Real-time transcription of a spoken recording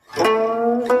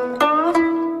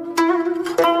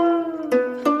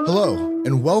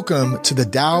and welcome to the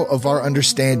Tao of Our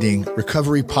Understanding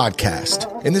Recovery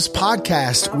Podcast. In this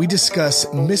podcast, we discuss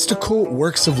mystical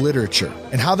works of literature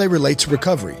and how they relate to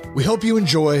recovery. We hope you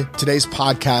enjoy today's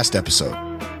podcast episode.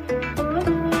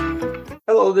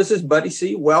 Hello, this is Buddy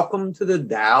C. Welcome to the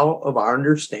Tao of Our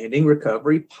Understanding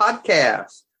Recovery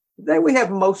Podcast. Today we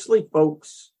have mostly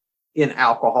folks in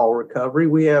alcohol recovery.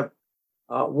 We have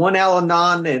one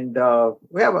Al-Anon, and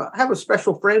we have a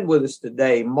special friend with us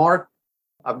today, Mark.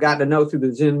 I've gotten to know through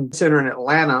the Zen Center in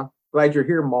Atlanta. Glad you're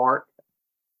here, Mark.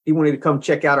 He wanted to come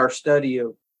check out our study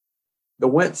of the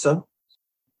WINSA.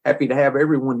 Happy to have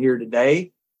everyone here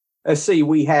today. Let's see,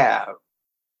 we have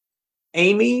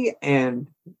Amy and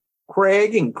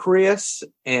Craig and Chris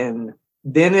and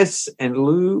Dennis and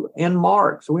Lou and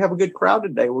Mark. So we have a good crowd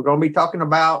today. We're going to be talking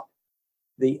about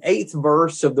the 8th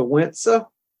verse of the WINSA.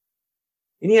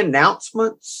 Any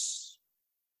announcements?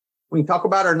 We can talk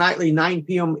about our nightly 9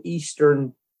 p.m.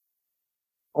 Eastern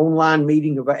online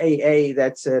meeting of AA.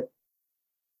 That's at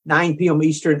 9 p.m.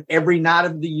 Eastern every night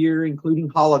of the year, including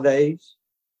holidays.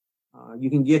 You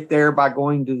can get there by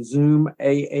going to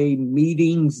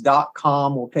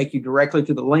ZoomAAmeetings.com. We'll take you directly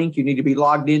to the link. You need to be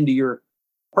logged into your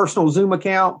personal Zoom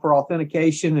account for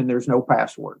authentication, and there's no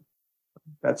password.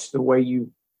 That's the way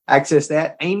you access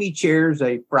that. Amy chairs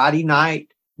a Friday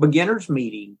night beginners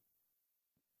meeting.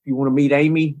 If you want to meet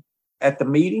Amy at the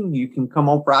meeting, you can come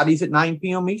on Fridays at 9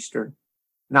 p.m. Eastern.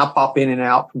 And I'll pop in and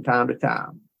out from time to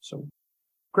time. So,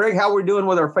 Craig, how are we doing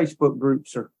with our Facebook group,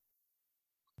 sir?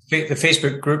 The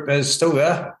Facebook group is still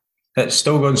there. It's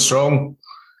still going strong,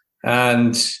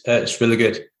 and it's really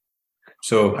good.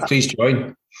 So please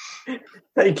join.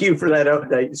 Thank you for that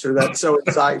update, sir. That's so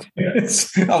exciting.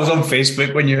 I was on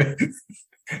Facebook when you...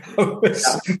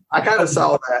 I kind of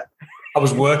saw that. I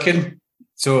was working.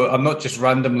 So I'm not just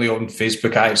randomly on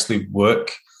Facebook, I actually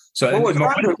work. So my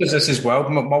wife does this as well.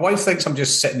 My wife thinks I'm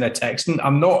just sitting there texting.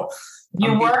 I'm not.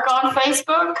 You work on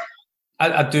Facebook?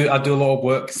 I do a lot of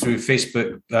work through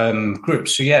Facebook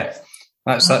groups. So yeah,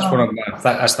 that's one of my,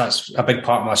 that's a big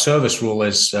part of my service role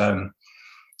is on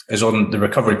the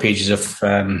recovery pages of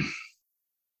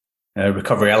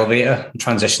Recovery Elevator,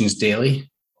 Transitions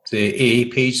Daily, the AA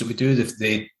page that we do,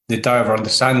 the Tao of Our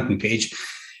Understanding page.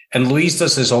 And Louise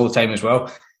does this all the time as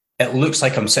well. It looks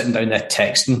like I'm sitting down there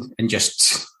texting and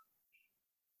just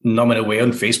numbing away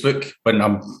on Facebook when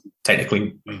I'm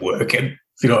technically working.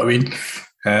 You know what I mean?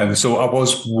 So I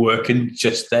was working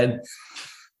just then.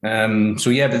 So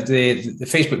yeah, the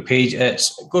Facebook page,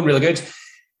 it's going really good.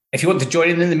 If you want to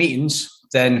join in the meetings,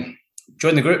 then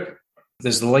join the group.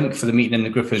 There's the link for the meeting in the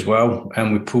group as well.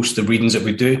 And we post the readings that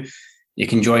we do. You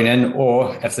can join in,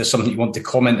 or if there's something you want to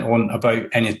comment on about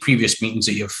any previous meetings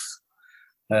that you've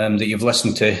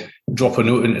listened to, drop a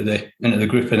note into the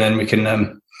group, and then we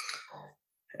can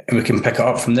pick it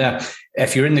up from there.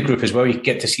 If you're in the group as well, you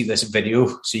get to see this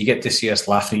video, so you get to see us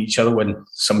laughing at each other when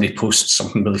somebody posts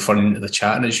something really funny into the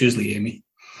chat, and it's usually Amy.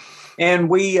 And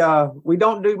we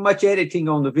don't do much editing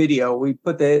on the video. We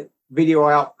put the video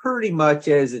out pretty much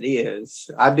as it is.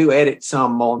 I do edit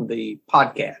some on the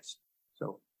podcast.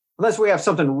 Unless we have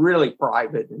something really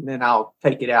private, and then I'll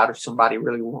take it out if somebody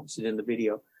really wants it in the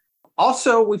video.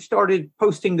 Also, we've started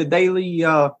posting the daily,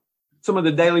 some of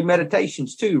the daily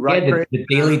meditations too, right? Yeah, the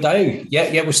daily Tao.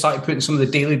 Yeah, we started putting some of the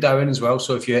daily Tao in as well.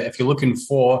 So if you're looking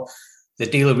for the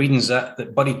daily readings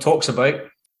that Buddy talks about,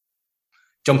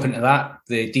 jump into that.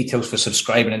 The details for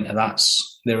subscribing into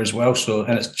that's there as well. So,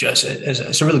 and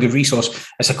it's a really good resource.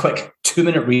 It's a quick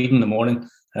 2-minute read in the morning,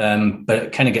 but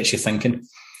it kind of gets you thinking,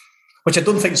 which I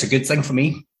don't think is a good thing for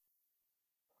me.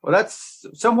 Well, that's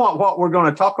somewhat what we're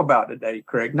going to talk about today,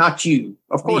 Craig, not you.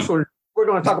 Of course, we're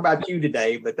going to talk about you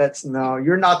today, but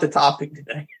you're not the topic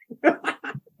today.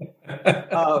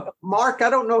 Mark, I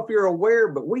don't know if you're aware,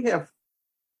 but we have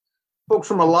folks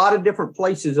from a lot of different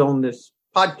places on this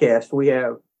podcast. We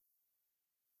have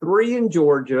 3 in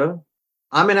Georgia.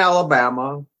 I'm in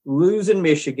Alabama. Lou's in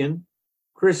Michigan.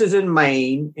 Chris is in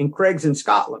Maine, and Craig's in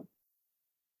Scotland.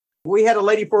 We had a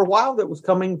lady for a while that was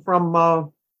coming from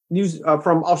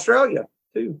from Australia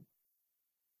too.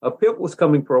 Pip was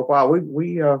coming for a while.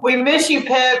 We miss you,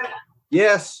 Pip.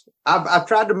 Yes, I've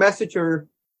tried to message her.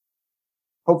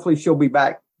 Hopefully, she'll be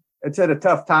back. It's at a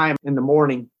tough time in the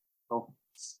morning. So.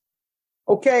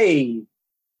 Okay,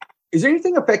 is there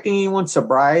anything affecting anyone's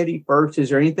sobriety first?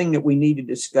 Is there anything that we need to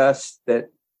discuss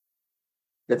that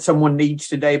someone needs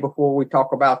today before we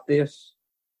talk about this?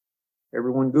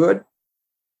 Everyone good?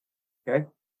 Okay.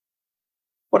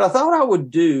 What I thought I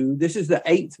would do, this is the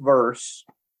 8th verse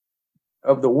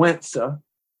of the WINSA.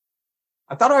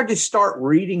 I thought I'd just start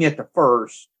reading at the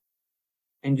first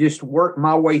and just work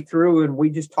my way through, and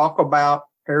we just talk about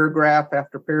paragraph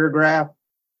after paragraph.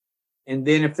 And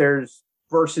then if there's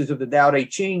verses of the Tao Te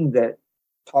Ching that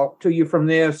talk to you from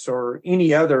this, or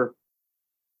any other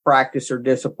practice or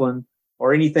discipline,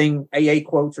 or anything, AA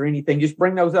quotes or anything, just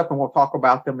bring those up and we'll talk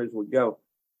about them as we go.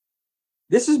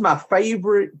 This is my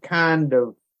favorite kind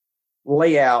of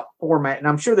layout format, and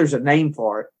I'm sure there's a name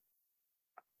for it.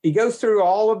 He goes through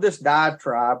all of this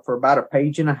diatribe for about a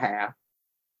page and a half.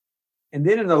 And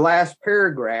then in the last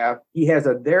paragraph, he has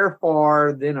a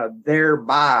therefore, then a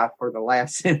thereby for the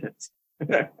last sentence.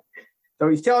 So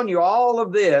he's telling you all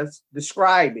of this,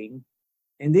 describing,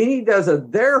 and then he does a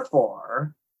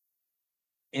therefore,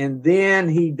 and then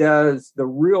he does the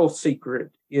real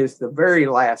secret is the very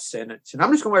last sentence. And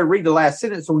I'm just going to read the last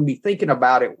sentence so we can be thinking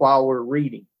about it while we're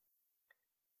reading.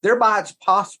 Thereby it's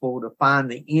possible to find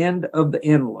the end of the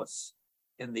endless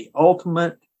and the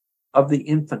ultimate of the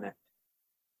infinite,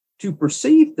 to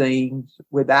perceive things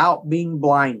without being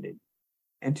blinded,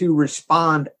 and to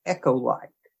respond echo-like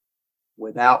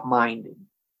without minding.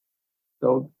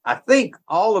 So I think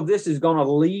all of this is going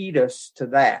to lead us to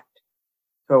that.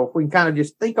 So if we can kind of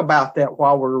just think about that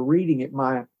while we're reading it,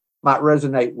 might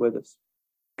resonate with us.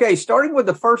 Okay, starting with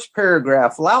the first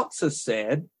paragraph, Lao Tzu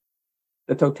said,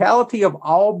 the totality of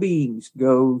all beings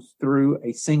goes through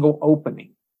a single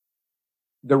opening.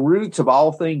 The roots of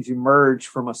all things emerge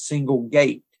from a single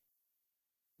gate.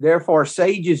 Therefore,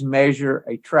 sages measure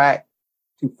a track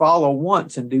to follow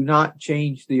once and do not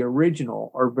change the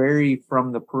original or vary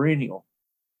from the perennial.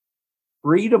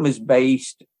 Freedom is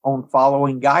based on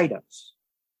following guidance.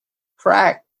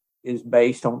 Track is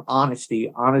based on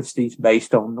honesty. Honesty is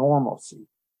based on normalcy.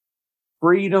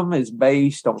 Freedom is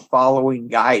based on following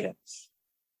guidance.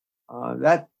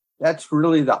 That's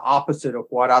really the opposite of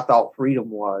what I thought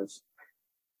freedom was.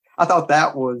 I thought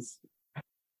that was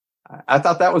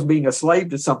being a slave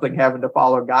to something, having to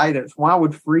follow guidance. Why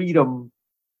would freedom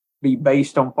be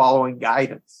based on following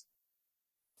guidance?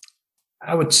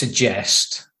 I would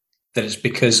suggest that it's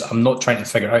because I'm not trying to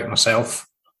figure it out myself.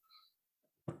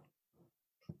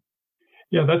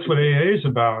 Yeah, that's what AA is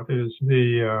about, is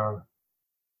you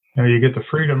get the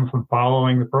freedom from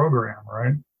following the program,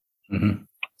 right? Mm-hmm.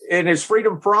 And it's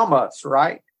freedom from us,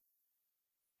 right?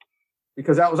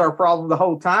 Because that was our problem the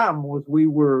whole time, was we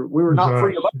were not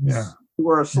free of us. Yeah. We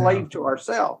were a slave to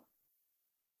ourselves.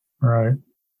 Right.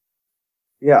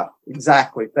 Yeah,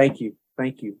 exactly. Thank you.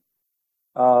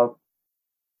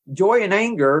 Joy and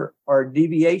anger are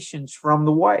deviations from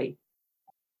the way.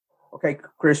 Okay,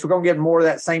 Chris, we're going to get more of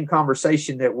that same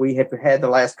conversation that we have had the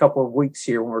last couple of weeks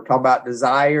here when we're talking about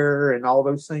desire and all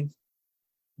those things.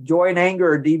 Joy and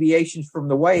anger are deviations from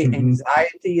the way. Mm-hmm.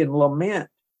 Anxiety and lament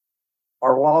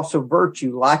are loss of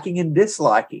virtue. Liking and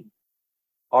disliking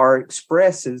are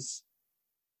excesses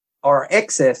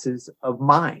of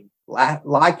mind.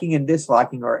 Liking and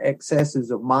disliking are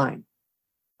excesses of mind.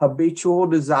 Habitual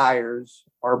desires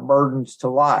are burdens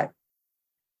of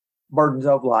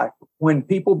life. When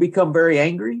people become very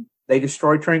angry, they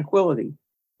destroy tranquility.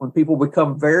 When people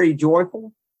become very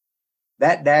joyful,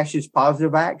 that dashes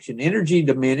positive action. Energy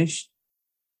diminished,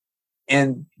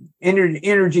 they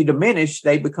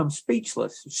become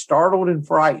speechless, startled and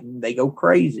frightened. They go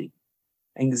crazy.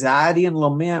 Anxiety and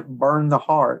lament burn the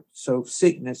heart, so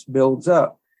sickness builds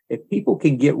up. If people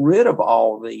can get rid of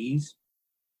all these,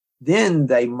 then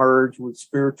they merge with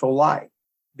spiritual life.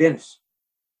 Dennis.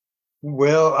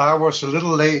 Well, I was a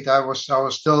little late. I was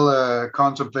still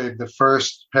contemplating the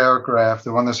first paragraph,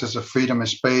 the one that says, "The freedom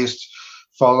is based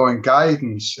following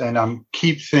guidance," and I'm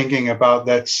keep thinking about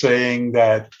that saying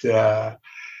that the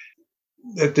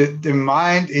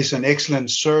mind is an excellent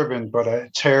servant but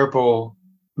a terrible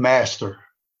master,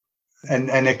 and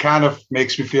it kind of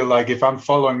makes me feel like if I'm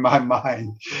following my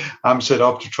mind, I'm set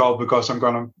up to trouble, because I'm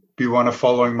going to be one of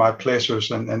following my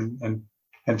pleasures and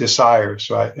desires,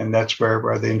 right? And that's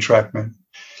where the entrapment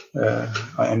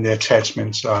and the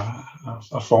attachments are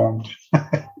formed.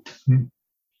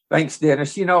 Thanks,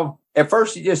 Dennis. At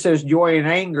first it just says joy and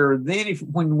anger. Then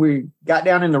when we got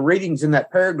down in the readings in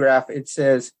that paragraph, it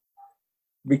says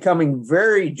becoming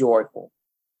very joyful.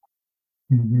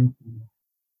 Mm-hmm.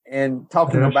 And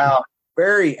talking about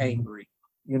very angry,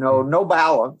 no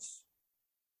balance,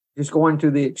 just going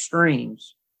to the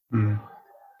extremes. Mm-hmm.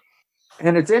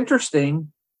 And it's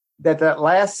interesting that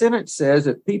last sentence says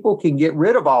that people can get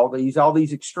rid of all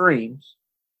these extremes.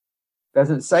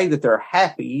 Doesn't say that they're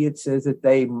happy. It says that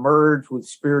they merge with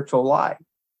spiritual life.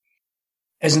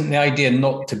 Isn't the idea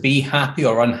not to be happy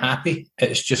or unhappy?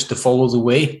 It's just to follow the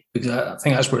way. Because I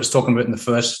think that's what it's talking about in the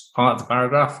first part of the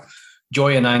paragraph.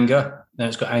 Joy and anger. Then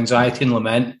it's got anxiety and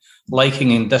lament,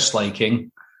 liking and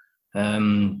disliking.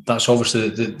 That's obviously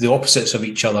the opposites of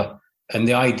each other. And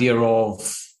the idea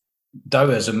of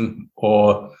Taoism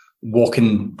or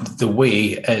walking the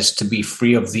way is to be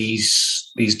free of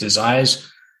these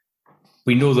desires.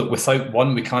 We know that without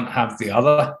one, we can't have the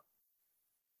other.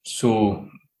 So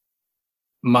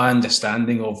my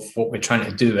understanding of what we're trying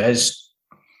to do is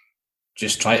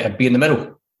just try to be in the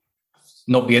middle,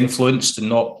 not be influenced and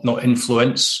not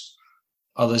influence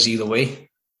others either way.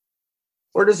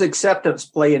 Where does acceptance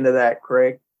play into that,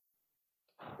 Craig?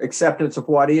 Acceptance of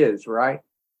what is, right?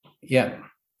 Yeah.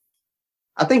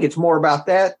 I think it's more about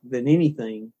that than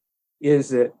anything, is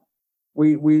that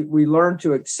we learn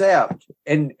to accept.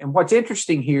 And what's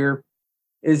interesting here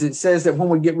is it says that when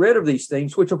we get rid of these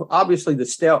things, which obviously the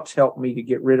steps help me to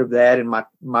get rid of that, and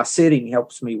my sitting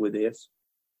helps me with this,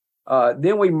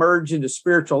 then we merge into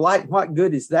spiritual light. What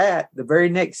good is that? The very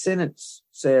next sentence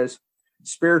says,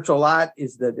 spiritual light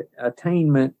is the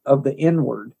attainment of the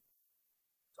inward.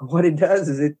 What it does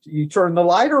is you turn the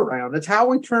light around. That's how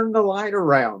we turn the light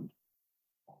around,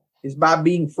 is by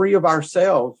being free of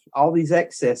ourselves, all these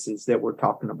excesses that we're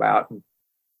talking about. And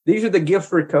these are the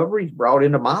gifts recovery's brought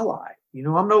into my life.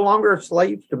 I'm no longer a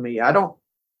slave to me. I don't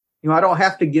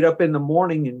have to get up in the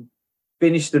morning and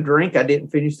finish the drink I didn't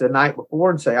finish the night before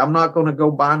and say, I'm not going to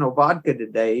go buy no vodka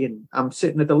today. And I'm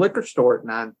sitting at the liquor store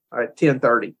at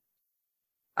 10:30.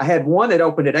 I had one that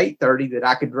opened at 8:30 that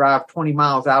I could drive 20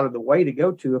 miles out of the way to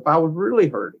go to if I was really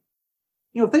hurting.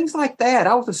 Things like that.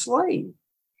 I was a slave.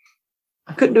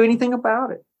 I couldn't do anything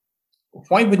about it.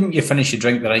 Why wouldn't you finish your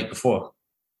drink the night before?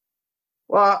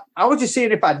 Well, I was just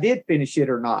seeing if I did finish it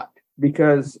or not,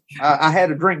 because I had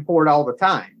a drink poured all the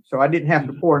time. So I didn't have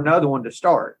to pour another one to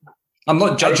start. I'm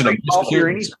not judging. I'm just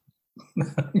curious.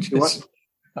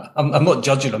 I'm not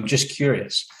judging. I'm just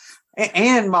curious.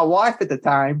 And my wife at the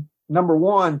time, number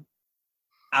one,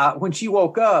 when she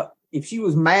woke up, if she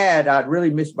was mad, I'd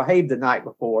really misbehaved the night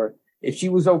before. If she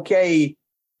was okay,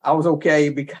 I was okay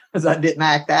because I didn't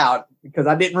act out, because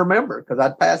I didn't remember, because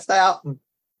I'd passed out and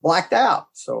blacked out.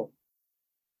 So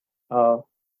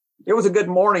it was a good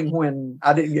morning when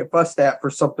I didn't get fussed at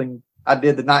for something I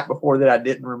did the night before that I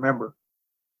didn't remember.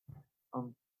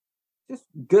 Just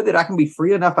good that I can be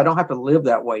free enough. I don't have to live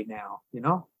that way now.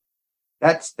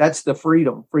 That's the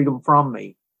freedom from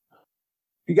me.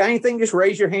 If you got anything, just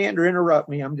raise your hand or interrupt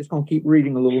me. I'm just going to keep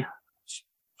reading a little.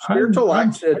 Spiritual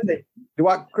life said, do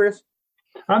I, Chris?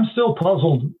 I'm still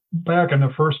puzzled back in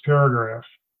the first paragraph,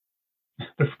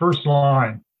 the first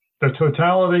line. The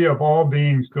totality of all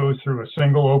beings goes through a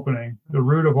single opening. The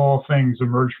root of all things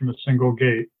emerge from a single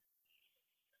gate.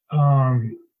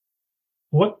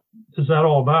 What is that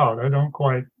all about? I don't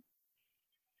quite.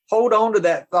 Hold on to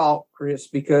that thought, Chris,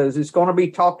 because it's going to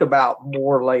be talked about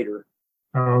more later.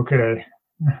 Okay.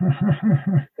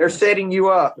 They're setting you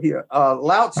up here.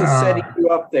 Lao Tzu is setting you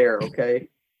up there, okay?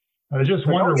 I just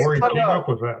wonder where he came up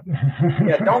with that.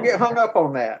 Yeah, don't get hung up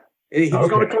on that. He's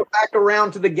going to come back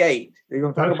around to the gate. They're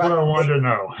going to talk That's about what I wanted to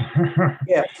know.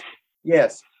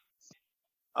 Yes.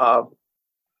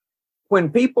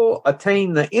 When people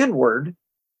attain the inward,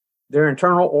 their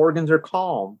internal organs are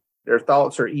calm. Their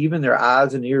thoughts are even, their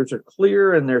eyes and ears are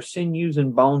clear, and their sinews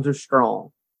and bones are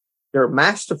strong. They're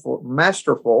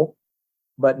masterful,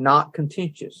 but not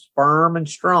contentious, firm and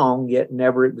strong, yet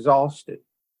never exhausted.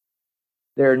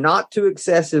 They're not too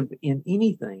excessive in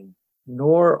anything,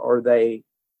 nor are they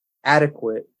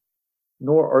adequate in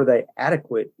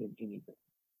anything.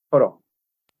 Hold on.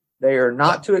 They are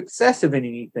not too excessive in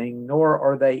anything, nor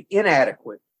are they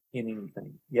inadequate in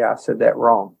anything. Yeah, I said that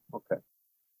wrong. Okay.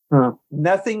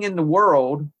 Nothing in the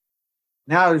world.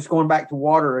 Now just going back to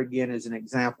water again as an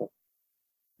example.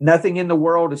 Nothing in the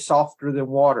world is softer than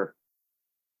water.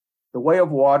 The way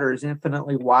of water is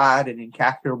infinitely wide and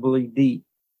incalculably deep.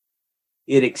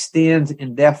 It extends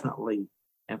indefinitely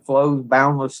and flows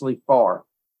boundlessly far.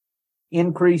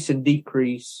 Increase and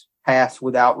decrease pass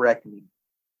without reckoning.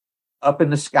 Up in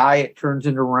the sky, it turns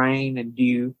into rain and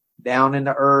dew. Down in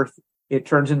the earth, it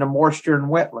turns into moisture and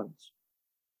wetlands.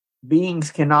 Beings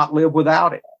cannot live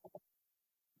without it.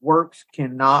 Works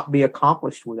cannot be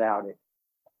accomplished without it.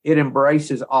 It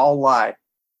embraces all life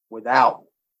without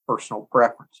personal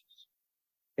preferences.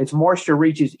 Its moisture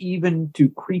reaches even to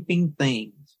creeping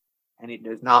things, and it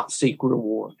does not seek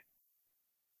reward.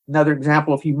 Another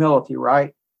example of humility,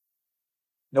 right?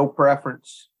 No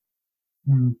preference,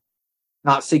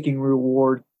 not seeking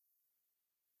reward.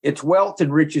 Its wealth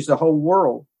enriches the whole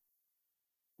world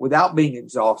without being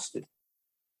exhausted.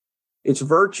 Its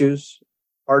virtues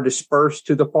are dispersed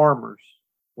to the farmers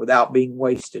without being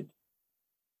wasted.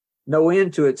 No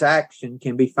end to its action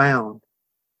can be found.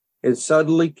 It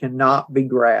suddenly cannot be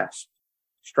grasped.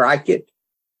 Strike it,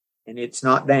 and it's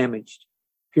not damaged.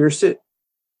 Pierce it,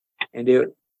 and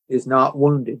it is not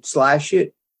wounded. Slash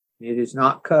it, and it is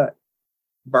not cut.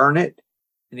 Burn it,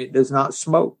 and it does not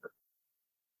smoke.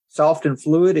 Soft and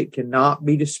fluid, it cannot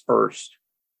be dispersed.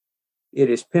 It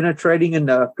is penetrating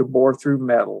enough to bore through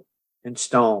metal and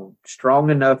stone, strong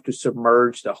enough to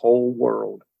submerge the whole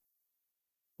world.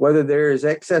 Whether there is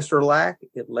excess or lack,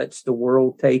 it lets the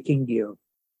world take and give.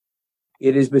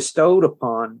 It is bestowed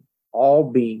upon all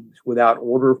beings without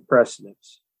order of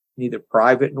precedence, neither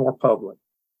private nor public.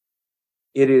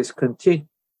 It is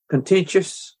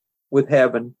contentious with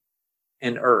heaven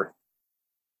and earth.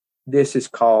 This is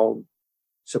called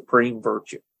supreme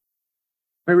virtue.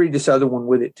 Let me read this other one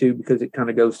with it too, because it kind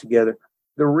of goes together.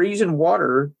 The reason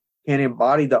water can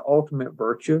embody the ultimate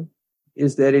virtue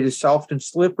is that it is soft and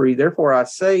slippery. Therefore, I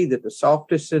say that the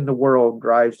softest in the world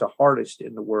drives the hardest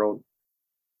in the world.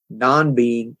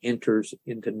 Non-being enters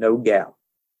into no gap.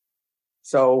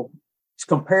 So it's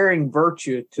comparing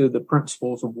virtue to the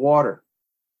principles of water.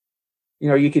 You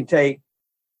know, you could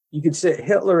sit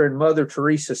Hitler and Mother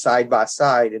Teresa side by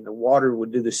side, and the water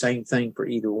would do the same thing for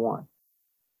either one.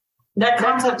 That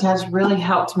concept has really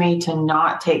helped me to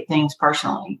not take things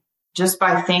personally, just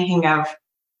by thinking of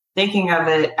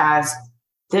it as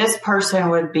this person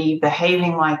would be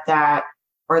behaving like that,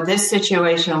 or this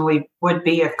situation would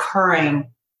be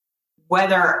occurring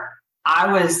whether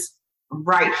I was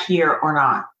right here or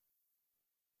not.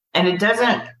 And it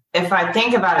doesn't, if I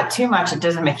think about it too much, it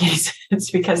doesn't make any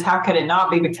sense, because how could it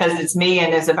not be? Because it's me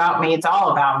and it's about me. It's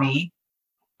all about me.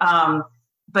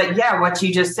 But yeah, what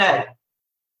you just said,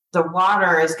 the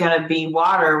water is going to be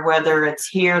water, whether it's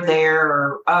here, there,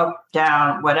 or up,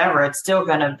 down, whatever, it's still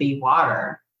going to be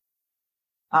water.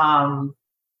 So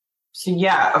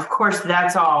yeah, of course,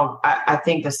 that's all. I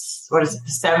think this, what is it,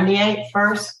 the 78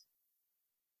 verse?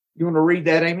 You want to read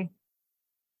that, Amy?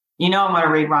 You know I'm going to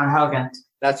read Ron Hogan's.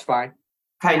 That's fine.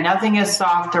 Okay, nothing is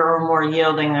softer or more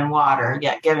yielding than water,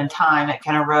 yet given time, it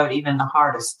can erode even the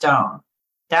hardest stone.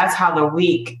 That's how the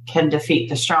weak can defeat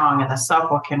the strong and the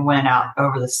supple can win out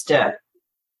over the stiff.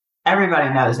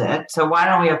 Everybody knows it, so why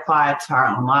don't we apply it to our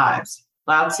own lives?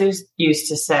 Lao Tzu used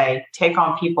to say, take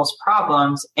on people's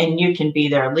problems and you can be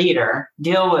their leader.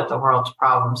 Deal with the world's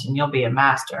problems and you'll be a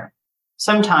master.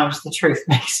 Sometimes the truth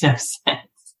makes no sense.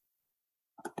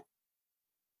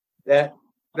 That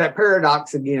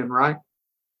paradox again, right?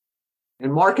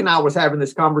 And Mark and I was having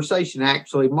this conversation,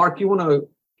 actually. Mark, can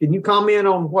you comment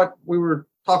on what we were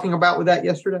talking about with that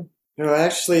yesterday? No,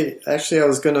 actually, I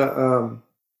was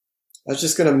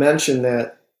just gonna mention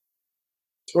that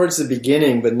towards the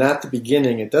beginning, but not the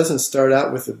beginning. It doesn't start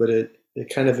out with it, but it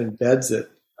kind of embeds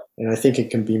it, and I think it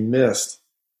can be missed.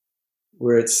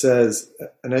 Where it says,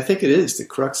 and I think it is the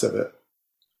crux of it.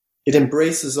 It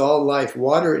embraces all life.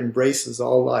 Water embraces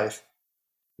all life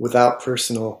without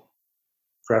personal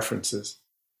preferences,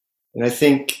 and I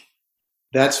think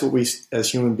that's what we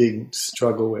as human beings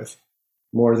struggle with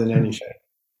more than anything.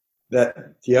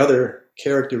 That the other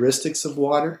characteristics of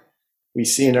water we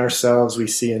see in ourselves, we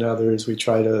see in others, we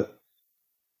try to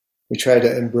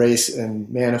embrace and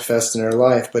manifest in our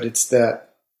life, but it's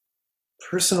that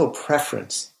personal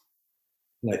preference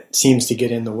that seems to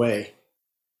get in the way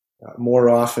more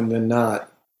often than not.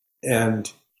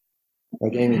 And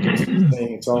like Amy just was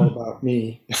saying, it's all about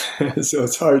me. So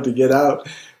it's hard to get out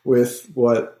with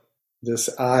what this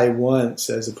I wants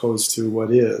as opposed to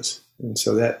what is. And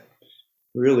so that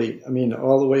really, I mean,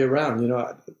 all the way around,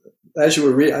 as you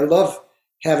were reading, I love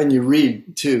having you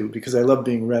read too, because I love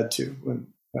being read to,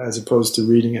 as opposed to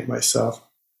reading it myself.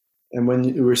 And when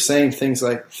you were saying things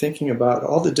like thinking about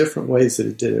all the different ways that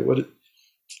it did it,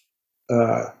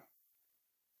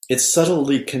 it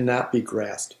subtly cannot be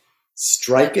grasped.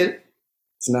 Strike it,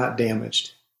 it's not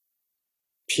damaged.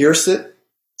 Pierce it,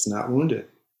 it's not wounded.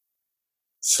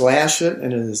 Slash it,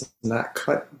 and it is not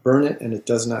cut. Burn it, and it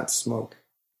does not smoke.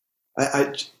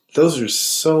 Those are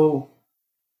so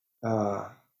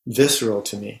visceral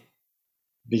to me,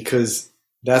 because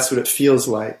that's what it feels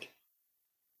like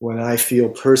when I feel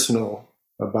personal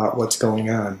about what's going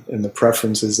on, and the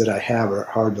preferences that I have are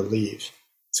hard to leave.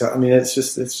 So, I mean, it's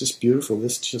just beautiful.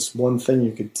 This is just one thing.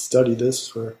 You could study this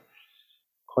for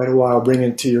quite a while, bring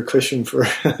it to your cushion for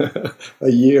a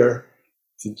year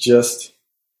to just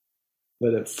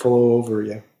let it flow over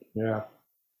you. Yeah.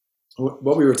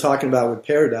 What we were talking about with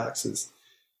paradoxes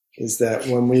is that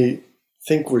when we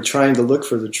think we're trying to look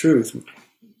for the truth,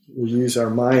 we use our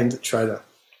mind to try to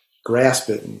grasp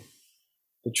it. And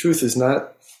the truth is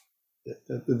not,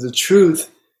 the truth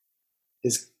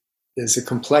is a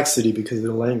complexity because of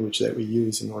the language that we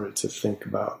use in order to think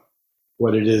about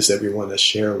what it is that we want to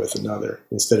share with another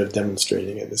instead of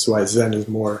demonstrating it. That's why Zen is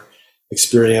more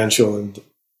experiential, and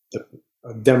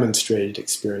a demonstrated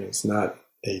experience,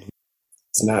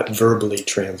 it's not verbally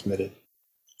transmitted.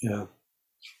 Yeah.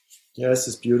 Yeah, this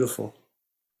is beautiful.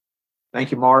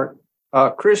 Thank you, Mark.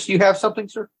 Chris, you have something,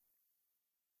 sir?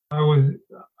 I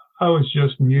was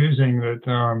just musing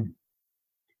that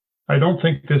I don't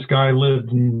think this guy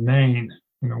lived in Maine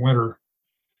in the winter.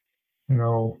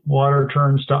 Water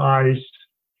turns to ice.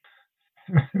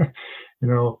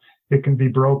 It can be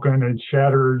broken and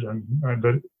shattered,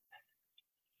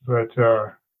 but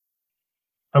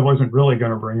I wasn't really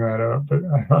going to bring that up, but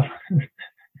I thought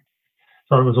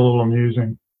it was a little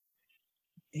amusing.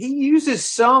 He uses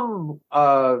some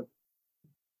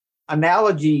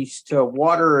analogies to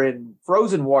water and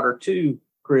frozen water too,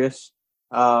 Chris.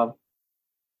 Of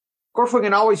course, we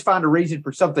can always find a reason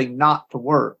for something not to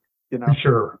work.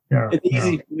 Sure, yeah. It's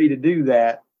easy for me to do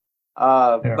that.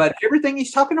 But everything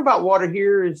he's talking about water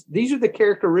here these are the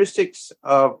characteristics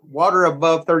of water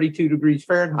above 32 degrees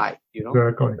Fahrenheit.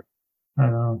 Exactly. I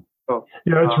know. So,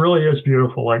 yeah, it really is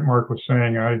beautiful. Like Mark was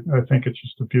saying, I think it's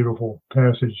just a beautiful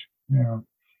passage.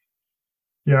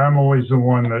 Yeah, I'm always the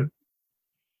one that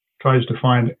tries to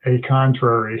find a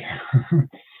contrary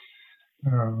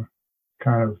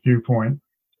kind of viewpoint.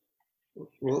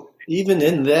 Well, even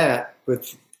in that,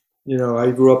 with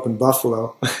I grew up in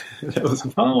Buffalo.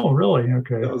 Oh, really?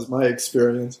 Okay. That was my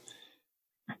experience.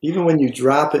 Even when you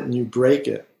drop it and you break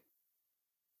it,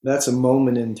 that's a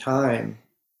moment in time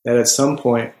that at some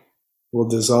point will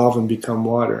dissolve and become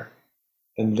water.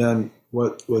 And then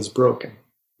what was broken.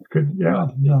 Good. Yeah.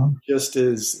 Just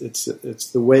it's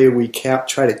the way we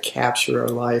try to capture our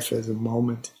life as a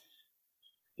moment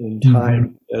in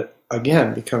time that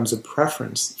again becomes a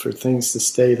preference for things to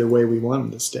stay the way we want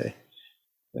them to stay.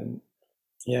 And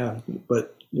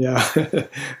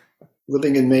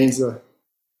living in Maine's a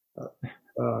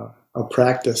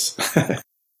practice.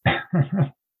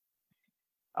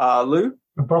 Lou?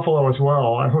 Buffalo as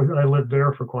well. I lived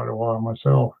there for quite a while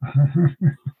myself.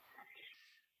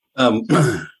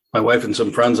 My wife and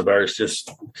some friends of ours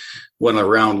just went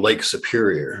around Lake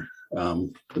Superior.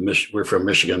 We're from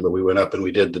Michigan, but we went up and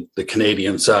we did the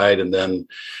Canadian side and then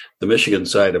the Michigan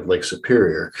side of Lake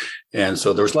Superior. And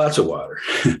so there was lots of water.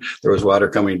 There was water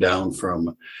coming down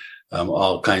from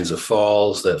all kinds of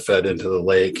falls that fed into the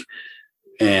lake.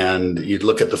 And you'd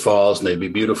look at the falls and they'd be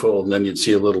beautiful. And then you'd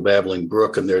see a little babbling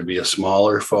brook and there'd be a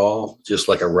smaller fall, just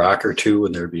like a rock or two.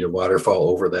 And there'd be a waterfall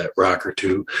over that rock or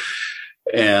two.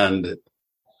 And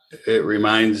it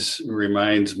reminds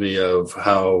me of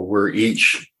how we're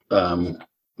each, kind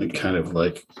of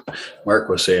like Mark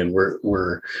was saying,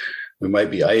 we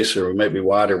might be ice or we might be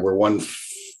water. We're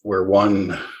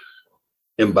one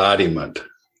embodiment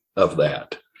of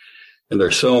that. And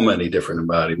there's so many different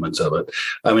embodiments of it.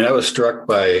 I mean, I was struck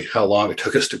by how long it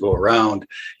took us to go around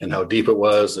and how deep it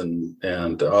was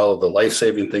and all of the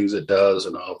life-saving things it does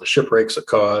and all of the shipwrecks it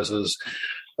causes.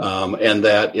 And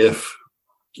that if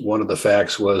one of the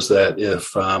facts was that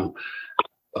if all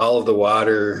of the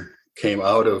water came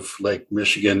out of Lake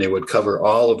Michigan, it would cover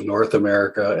all of North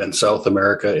America and South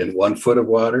America in 1 foot of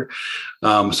water.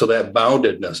 So that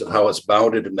boundedness of how it's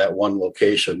bounded in that one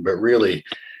location, but really,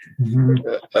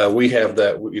 we have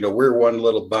that, we're one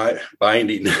little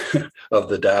binding of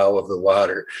the Tao of the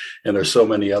water, and there's so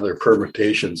many other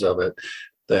permutations of it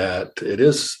that it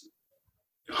is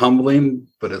humbling,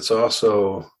 but it's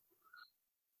also,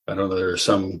 I don't know, there's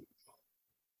some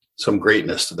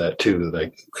greatness to that too that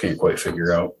I can't quite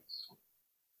figure out.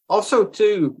 Also,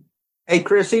 too, hey,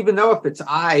 Chris, even though if it's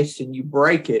ice and you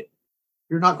break it,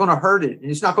 you're not going to hurt it,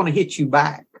 and it's not going to hit you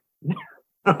back.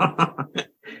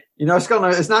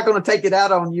 It's not going to take it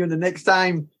out on you. And the next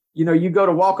time, you go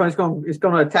to walk on, it's going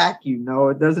to attack you. No,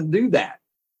 it doesn't do that.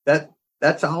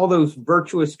 That's all those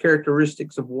virtuous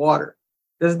characteristics of water.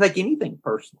 It doesn't take anything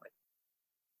personally.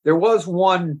 There was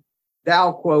one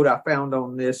Tao quote I found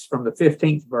on this from the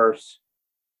 15th verse.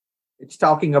 It's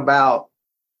talking about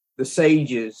the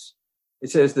sages.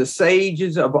 It says, the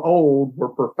sages of old were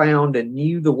profound and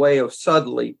knew the way of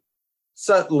subtly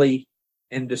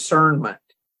and discernment.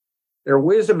 Their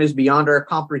wisdom is beyond our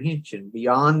comprehension,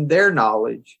 beyond their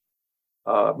knowledge.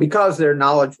 Because their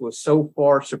knowledge was so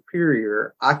far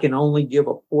superior, I can only give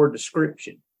a poor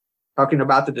description, talking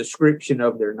about the description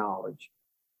of their knowledge.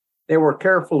 They were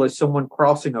careful as someone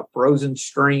crossing a frozen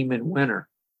stream in winter,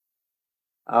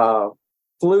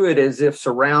 fluid as if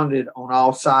surrounded on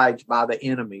all sides by the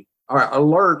enemy, or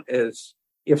alert as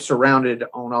if surrounded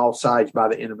on all sides by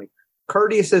the enemy,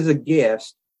 courteous as a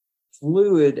guest,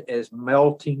 fluid as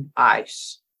melting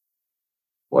ice.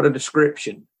 What a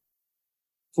description.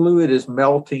 Fluid as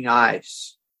melting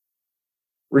ice.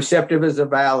 Receptive as a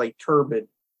valley, turbid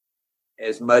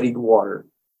as muddied water.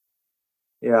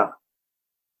 Yeah.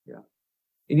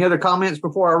 Any other comments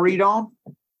before I read on?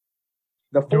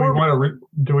 Do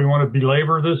we want to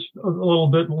belabor this a little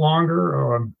bit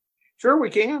longer? Sure, we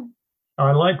can.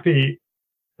 I like the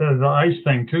ice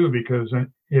thing too, because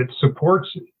it supports,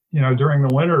 during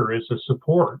the winter, it's a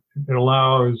support. It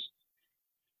allows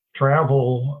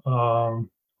travel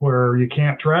where you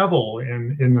can't travel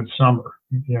in the summer,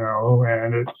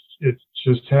 and it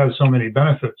just has so many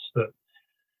benefits that,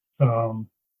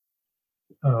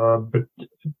 but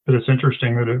it's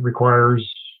interesting that it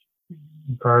requires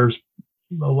a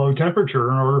low temperature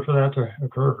in order for that to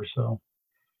occur. So,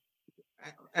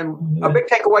 and a big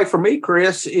takeaway for me,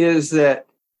 Chris, is that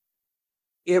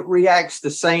it reacts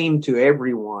the same to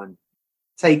everyone,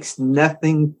 takes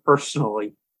nothing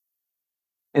personally.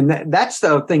 And that's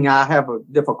the thing I have a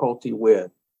difficulty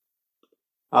with.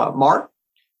 Mark?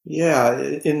 Yeah,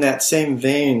 in that same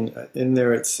vein, in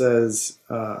there it says,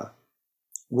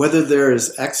 whether there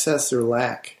is excess or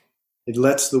lack, it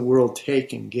lets the world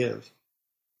take and give.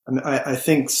 I mean, I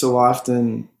think so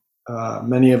often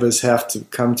many of us have to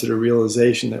come to the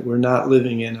realization that we're not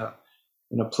living in a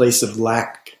place of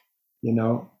lack,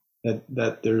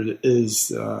 that there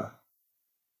is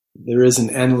an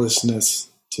endlessness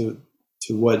to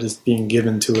what is being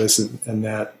given to us, and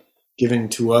that giving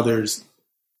to others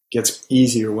gets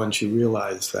easier once you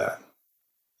realize that.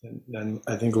 And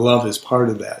I think love is part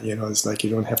of that. It's like you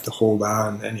don't have to hold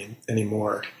on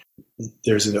anymore.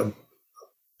 There's a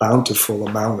bountiful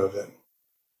amount of it.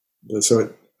 So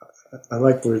I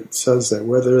like where it says that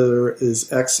whether there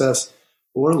is excess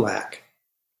or lack,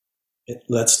 it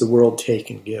lets the world take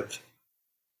and give.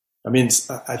 I mean,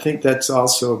 I think that's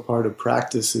also a part of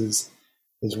practice is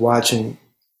watching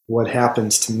what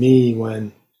happens to me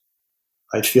when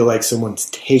I feel like someone's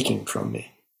taking from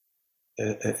me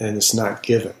and it's not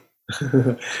given.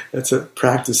 That's a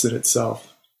practice in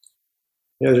itself.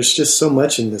 Yeah, there's just so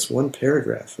much in this one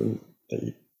paragraph.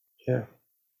 Yeah,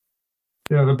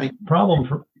 the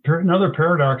problem another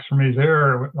paradox for me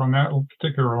there on that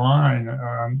particular line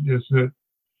is that,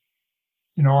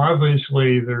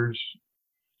 obviously there's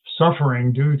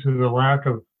suffering due to the lack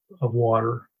of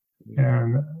water.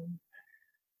 And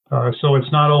so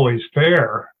it's not always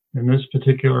fair in this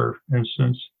particular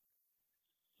instance.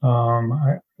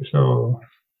 So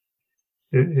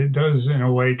it does, in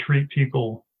a way, treat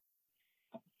people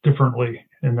differently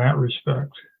in that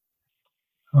respect.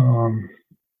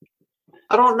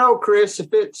 I don't know, Chris,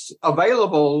 if it's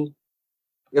available,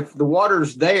 if the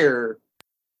water's there,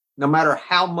 no matter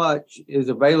how much is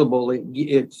available,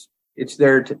 it's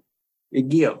there it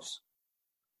gives.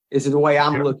 Is the way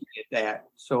I'm looking at that.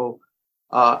 So,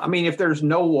 if there's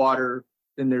no water,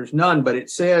 then there's none. But it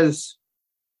says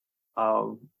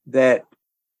that,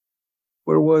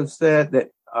 where was that?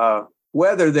 That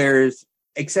whether there is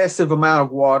excessive amount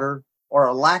of water or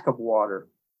a lack of water,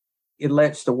 it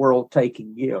lets the world take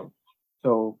and give.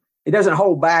 So it doesn't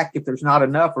hold back if there's not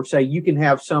enough, or say you can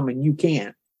have some and you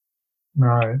can't.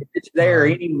 Right. If it's there,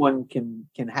 anyone can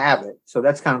have it. So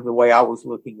that's kind of the way I was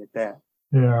looking at that.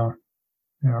 Yeah.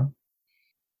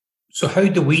 So how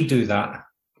do we do that?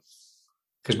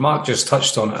 Because Mark just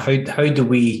touched on it. How do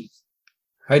we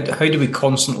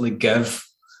constantly give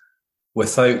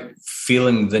without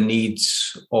feeling the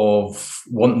needs of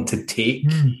wanting to take,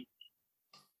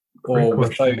 or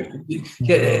without?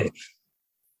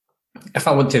 If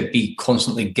I want to be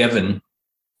constantly given,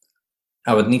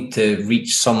 I would need to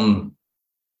reach some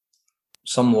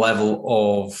level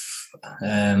of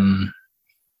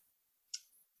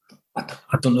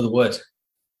I don't know the word.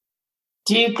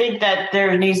 Do you think that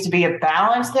there needs to be a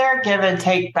balance there, give and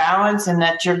take balance, and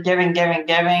that you're giving,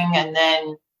 and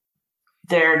then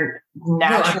their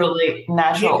natural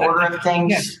order of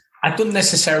things? Yeah. I don't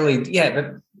necessarily,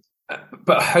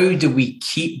 but how do we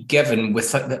keep giving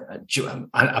without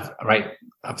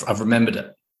I've remembered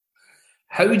it.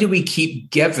 How do we keep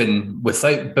giving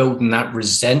without building that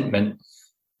resentment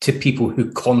to people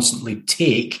who constantly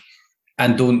take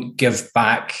and don't give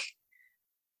back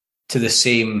to the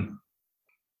same?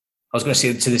 I was going to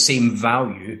say to the same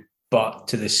value, but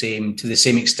to the same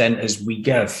extent as we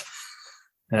give,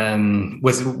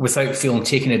 without feeling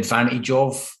taken advantage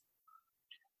of.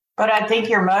 But I think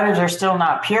your motives are still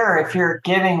not pure if you're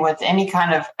giving with any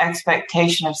kind of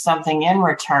expectation of something in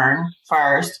return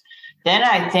first. Then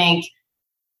I think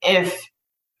if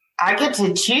I get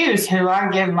to choose who I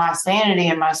give my sanity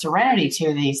and my serenity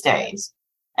to these days,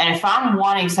 and if I'm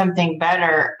wanting something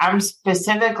better, I'm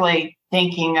specifically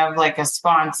thinking of like a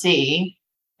sponsee.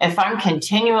 If I'm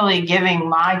continually giving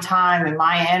my time and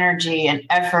my energy and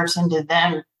efforts into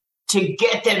them to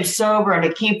get them sober and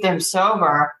to keep them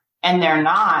sober, and they're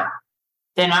not,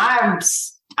 then I'm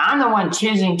the one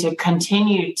choosing to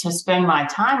continue to spend my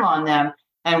time on them.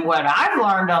 And what I've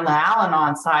learned on the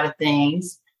Al-Anon side of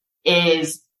things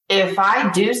is if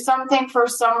I do something for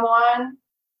someone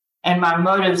and my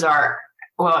motives are,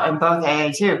 well, in both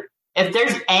AA too, if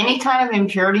there's any kind of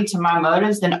impurity to my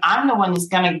motives, then I'm the one that's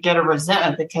going to get a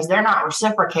resentment because they're not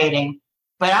reciprocating.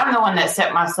 But I'm the one that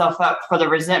set myself up for the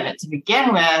resentment to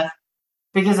begin with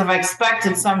because I've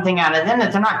expected something out of them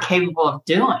that they're not capable of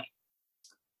doing.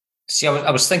 See, I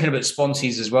was thinking about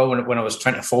sponsees as well when I was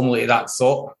trying to formulate that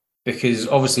thought, because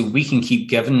obviously we can keep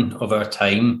giving of our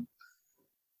time,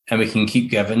 and we can keep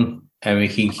giving, and we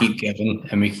can keep giving,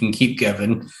 and we can keep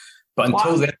giving. But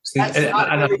until then,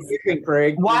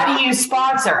 Craig. Why do you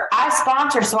sponsor? I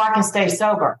sponsor so I can stay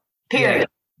sober. Period.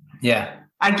 Yeah.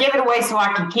 I give it away so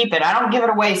I can keep it. I don't give it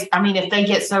away. I mean, if they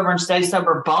get sober and stay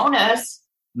sober, bonus.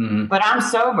 Mm-hmm. But I'm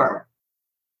sober.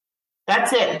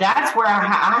 That's it. That's where I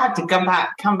have to come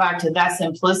back to that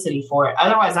simplicity for it.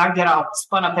 Otherwise, I get all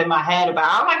spun up in my head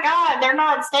about, oh my God, they're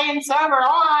not staying sober.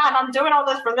 Oh, and I'm doing all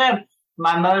this for them.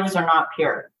 My motives are not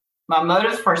pure. My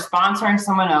motives for sponsoring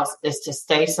someone else is to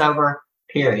stay sober,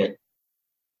 period.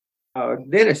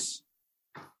 Dennis.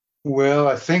 Well,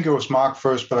 I think it was Mark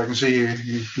first, but I can see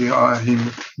he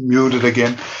muted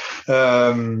again.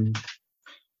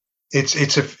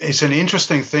 It's an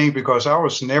interesting thing because I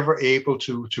was never able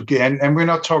to get, and we're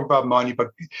not talking about money,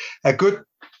 but a good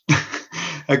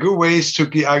ways to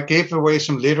get. I gave away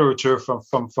some literature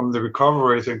from the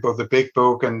recovery thing, both the big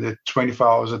book and the 24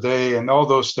 hours a day and all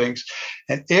those things.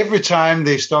 And every time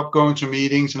they stopped going to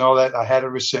meetings and all that, I had a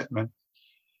resentment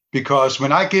because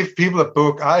when I give people a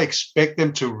book, I expect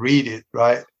them to read it,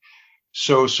 right?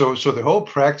 So the whole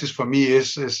practice for me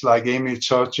is like Amy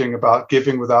touching about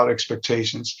giving without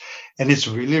expectations. And it's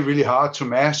really, really hard to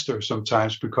master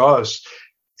sometimes because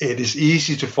it is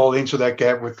easy to fall into that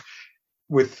gap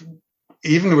with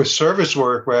even with service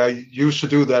work where I used to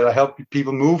do that. I help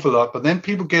people move a lot, but then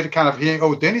people get kind of hearing,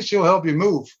 oh, Dennis, he'll help you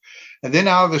move. And then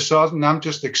all of a sudden I'm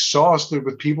just exhausted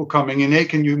with people coming in. Hey,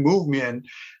 can you move me? And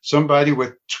somebody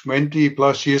with 20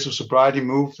 plus years of sobriety I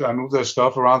moved their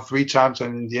stuff around 3 times.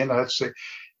 And in the end, I had to say,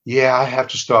 yeah, I have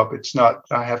to stop. It's not,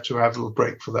 I have to have a little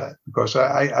break for that because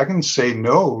I can say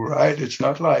no, right? It's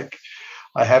not like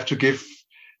I have to give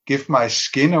my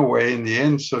skin away in the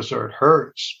end. So it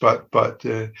hurts. But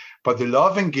the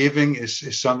love and giving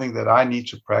is something that I need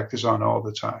to practice on all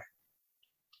the time.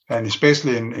 And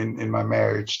especially in my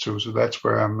marriage too. So that's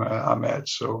where I'm at.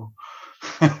 So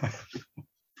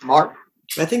Mark?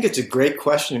 I think it's a great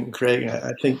question, Craig.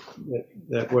 I think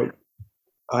that what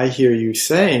I hear you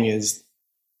saying is,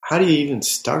 how do you even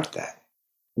start that?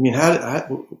 I mean, how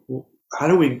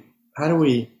do we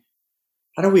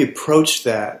approach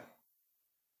that?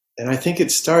 And I think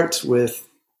it starts with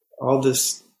all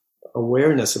this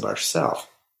awareness of ourselves.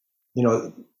 You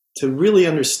know, to really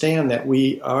understand that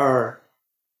we are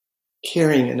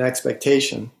carrying an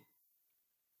expectation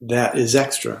that is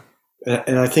extra.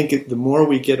 And I think the more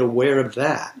we get aware of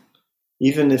that,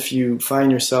 even if you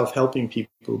find yourself helping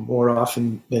people more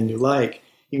often than you like,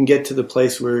 you can get to the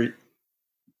place where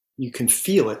you can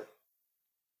feel it.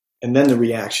 And then the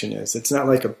reaction is. It's not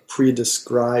like a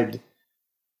pre-described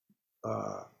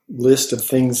list of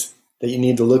things that you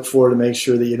need to look for to make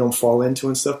sure that you don't fall into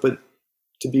and stuff, but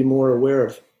to be more aware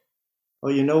of, oh,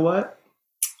 you know what?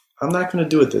 I'm not going to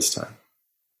do it this time.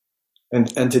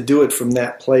 And to do it from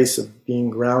that place of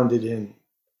being grounded in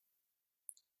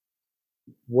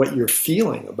what you're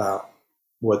feeling about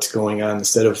what's going on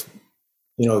instead of,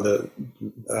 you know, the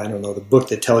book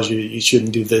that tells you you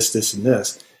shouldn't do this, this, and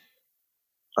this.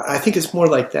 I think it's more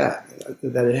like that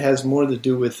it has more to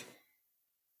do with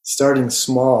starting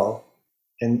small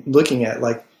and looking at,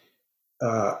 like,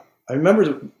 I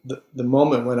remember the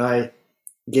moment when I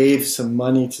gave some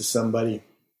money to somebody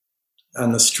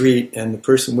on the street, and the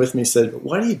person with me said,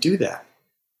 "Why do you do that?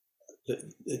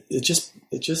 It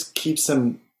just keeps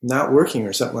them not working,"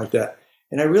 or something like that.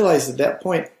 And I realized at that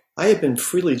point I had been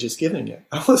freely just giving it.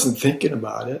 I wasn't thinking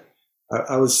about it.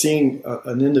 I was seeing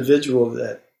an individual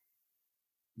that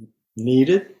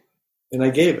needed, and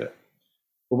I gave it.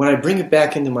 But when I bring it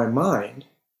back into my mind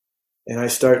and I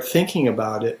start thinking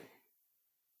about it,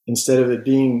 instead of it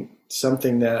being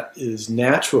something that is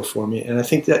natural for me, and I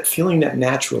think that feeling that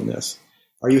naturalness,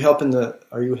 are you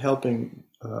helping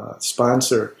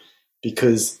sponsor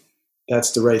because that's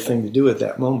the right thing to do at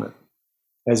that moment,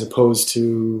 as opposed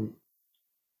to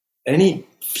any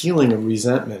feeling of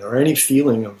resentment or any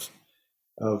feeling of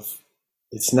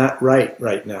it's not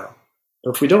right now.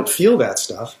 But if we don't feel that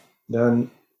stuff,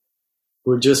 then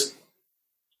we're just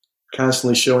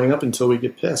constantly showing up until we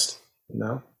get pissed, you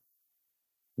know?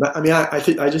 I mean,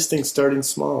 I just think starting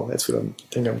small. That's what I'm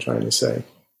trying to say.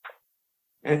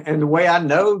 And the way I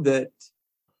know that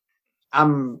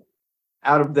I'm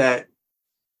out of that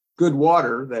good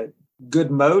water, that good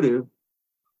motive,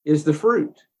 is the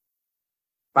fruit.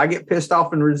 If I get pissed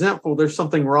off and resentful, there's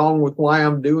something wrong with why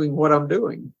I'm doing what I'm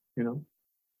doing.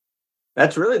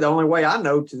 That's really the only way I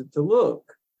know to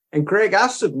look. And Craig, I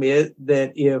submit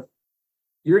that if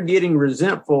you're getting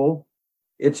resentful,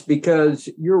 it's because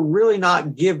you're really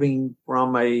not giving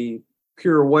from a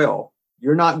pure well.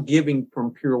 You're not giving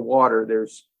from pure water.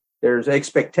 There's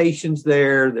expectations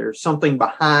there. There's something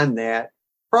behind that,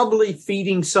 probably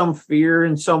feeding some fear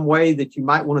in some way that you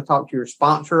might want to talk to your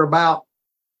sponsor about.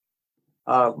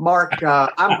 Mark,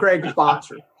 I'm Craig's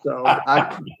sponsor, so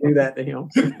I can do that to him.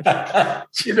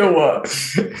 You know what?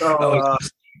 So,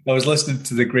 I was listening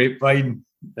to the Grapevine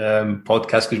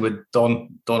podcast because we had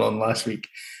Don on last week,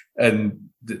 and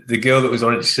the girl that was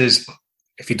on it says,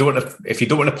 if you don't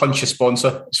want to punch your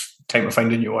sponsor, it's time to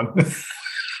find a new one.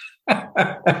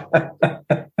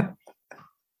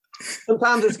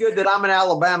 Sometimes it's good that I'm in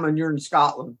Alabama and you're in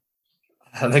Scotland.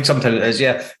 I think sometimes it is,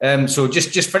 yeah. So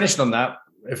just finishing on that,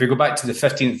 if we go back to the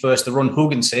 15th verse, the Ron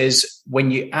Hogan says, when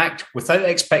you act without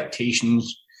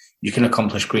expectations, you can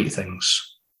accomplish great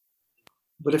things.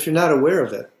 But if you're not aware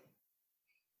of it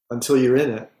until you're in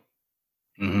it,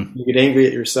 you get angry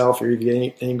at yourself or you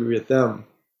get angry at them.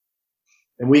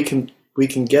 And we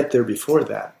can get there before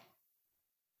that.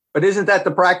 But isn't that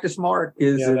the practice, Mark?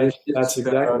 That's exactly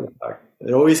the practice.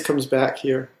 It always comes back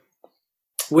here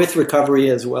with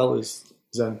recovery as well as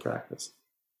Zen practice.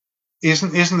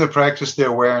 Isn't the practice the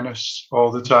awareness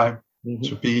all the time? Mm-hmm.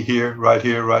 To be here,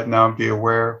 right now, be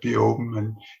aware, be open,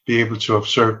 and be able to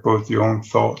observe both your own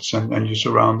thoughts and your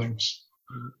surroundings.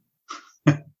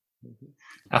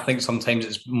 I think sometimes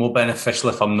it's more beneficial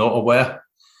if I'm not aware.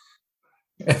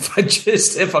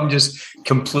 If I'm just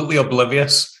completely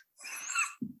oblivious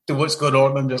to what's going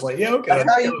on, I'm just like, yeah, okay. That's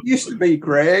how you used to be,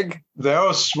 Craig. That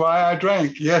was why I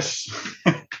drank, yes.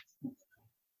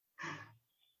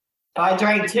 I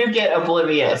drank to get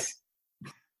oblivious.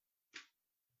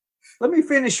 Let me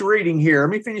finish reading here. Let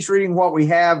me finish reading what we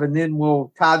have, and then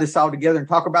we'll tie this all together and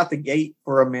talk about the gate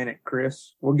for a minute,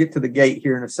 Chris. We'll get to the gate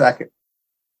here in a second.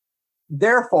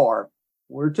 Therefore,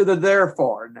 we're to the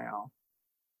therefore now.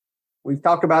 We've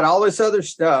talked about all this other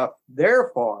stuff.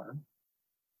 Therefore,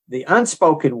 the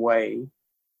unspoken way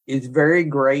is very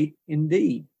great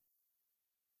indeed.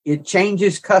 It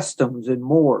changes customs and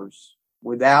mores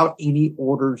without any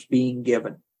orders being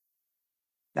given.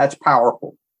 That's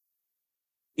powerful.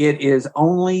 It is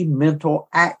only mental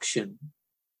action.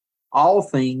 All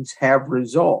things have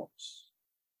results,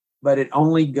 but it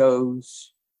only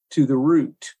goes to the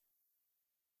root.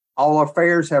 All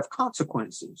affairs have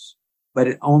consequences, but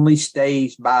it only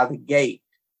stays by the gate.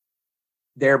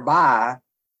 Thereby,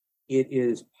 it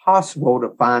is possible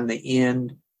to find the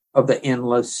end of the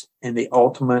endless and the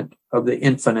ultimate of the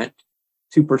infinite,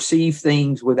 to perceive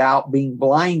things without being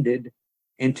blinded,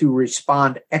 and to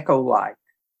respond echo-like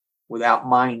without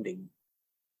minding.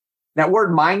 That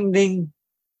word minding,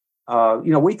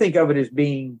 we think of it as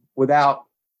being without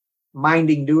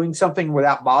minding doing something,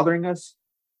 without bothering us.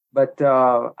 But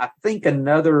I think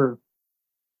another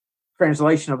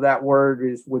translation of that word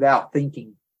is without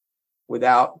thinking,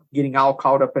 without getting all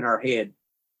caught up in our head.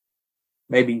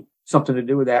 Maybe something to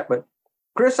do with that. But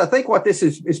Chris, I think what this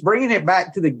is bringing it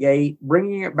back to the gate,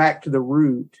 bringing it back to the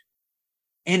root.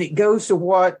 And it goes to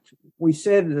what we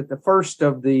said at the first,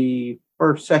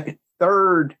 second,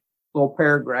 third little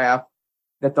paragraph,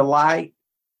 that the light,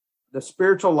 the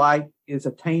spiritual light, is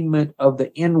attainment of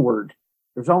the inward.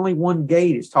 There's only one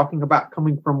gate. It's talking about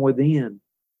coming from within,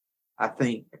 I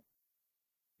think,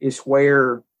 is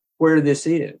where this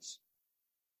is.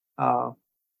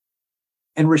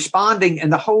 And responding,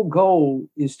 and the whole goal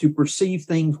is to perceive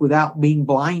things without being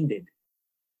blinded,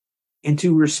 and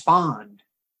to respond,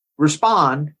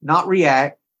 not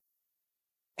react,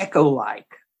 echo-like.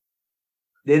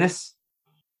 Dennis?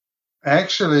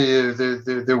 Actually,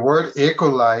 the word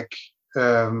echo-like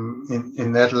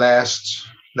in that last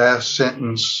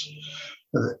sentence,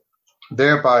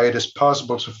 thereby it is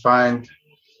possible to find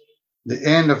the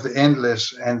end of the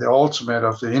endless and the ultimate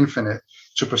of the infinite,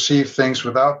 to perceive things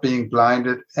without being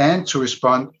blinded, and to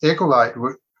respond echo-like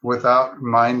without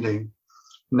minding.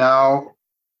 Now,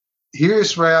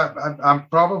 here's where I'm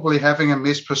probably having a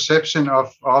misperception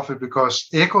of it, because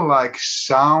echo-like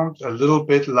sound a little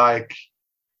bit like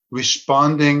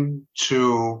responding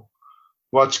to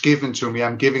what's given to me.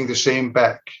 I'm giving the same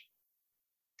back,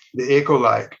 the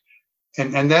echo-like.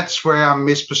 And that's where I'm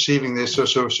misperceiving this.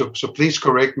 So please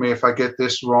correct me if I get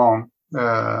this wrong.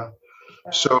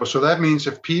 So that means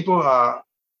if people are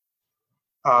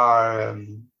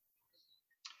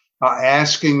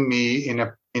asking me in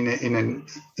a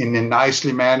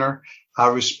nicely manner, I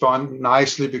respond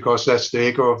nicely because that's the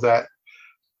echo of that.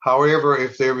 However,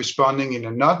 if they're responding in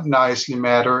a not nicely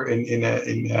manner, in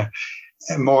a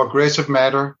more aggressive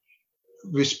manner,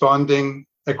 responding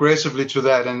aggressively to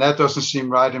that, and that doesn't seem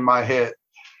right in my head.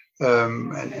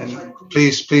 And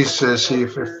please see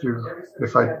if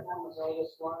I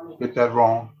get that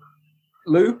wrong.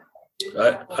 Lou?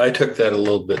 I took that a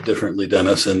little bit differently,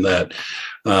 Dennis, in that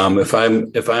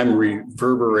if I'm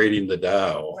reverberating the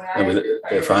Tao, I mean,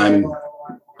 if I'm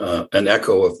an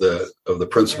echo of the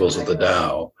principles of the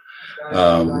Tao,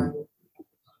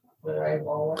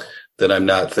 that I'm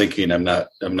not thinking, I'm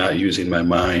not using my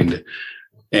mind,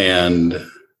 and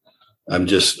I'm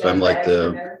like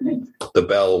the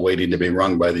bell waiting to be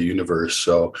rung by the universe.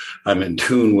 So I'm in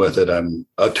tune with it. I'm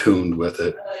attuned with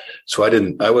it. So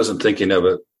I wasn't thinking of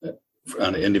it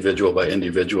on an individual by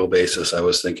individual basis. I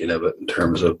was thinking of it in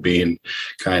terms of being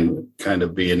kind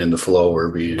of being in the flow or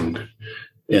being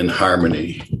in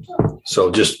harmony. So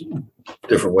just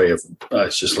different way of,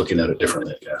 it's just looking at it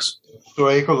differently, I guess. So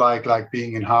echo like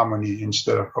being in harmony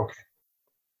instead of, okay.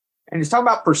 And it's talking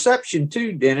about perception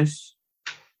too, Dennis.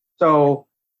 So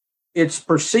it's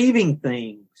perceiving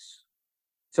things.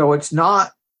 So it's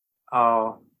not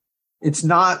that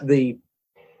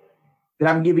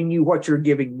I'm giving you what you're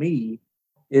giving me.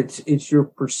 It's your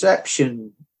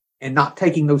perception and not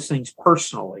taking those things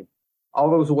personally.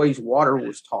 All those ways Water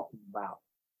was talking about.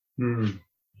 Mm.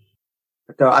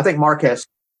 But, I think Mark has.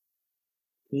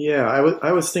 Yeah,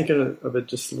 I was thinking of it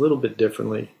just a little bit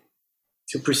differently.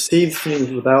 To perceive things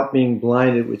without being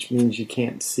blinded, which means you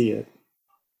can't see it.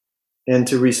 And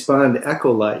to respond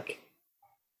echo-like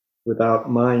without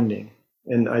minding.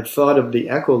 And I thought of the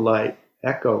echo-like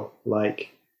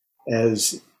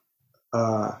as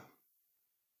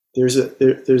there's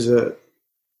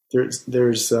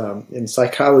in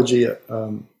psychology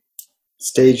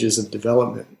stages of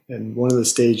development, and one of the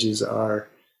stages are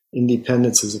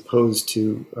independence as opposed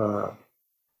to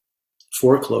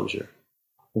foreclosure.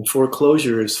 And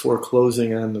foreclosure is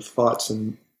foreclosing on the thoughts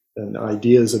and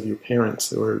ideas of your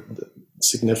parents or the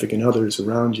significant others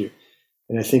around you.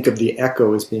 And I think of the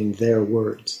echo as being their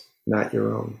words, not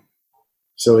your own.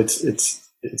 So it's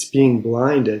being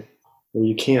blinded where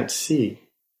you can't see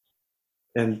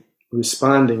and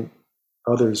responding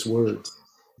others' words.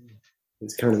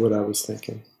 It's kind of what I was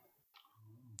thinking.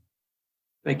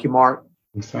 Thank you, Mark.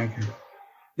 Thank you.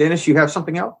 Dennis, you have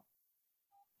something else?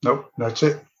 Nope, that's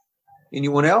it.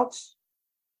 Anyone else?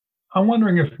 I'm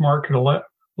wondering if Mark could elaborate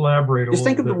a little bit. Just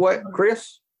think of the what,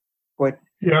 Chris? What?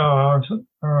 Yeah,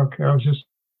 okay. I was just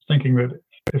thinking that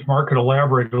if Mark could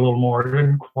elaborate a little more, I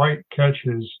didn't quite catch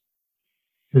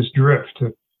his drift.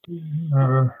 If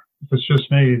it's just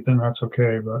me, then that's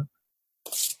okay. But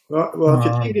well, if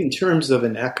you think in terms of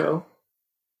an echo,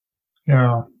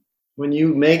 yeah, when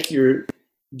you make your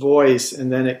voice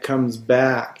and then it comes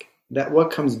back, that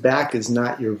what comes back is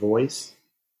not your voice.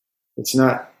 It's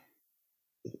not.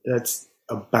 That's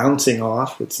a bouncing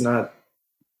off. It's not.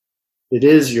 It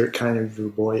is your kind of your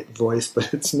voice,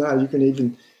 but it's not. You can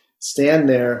even stand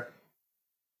there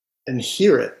and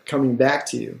hear it coming back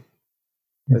to you,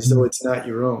 as though it's not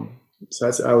your own. So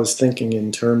that's, I was thinking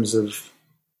in terms of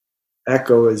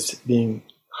echo as being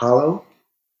hollow,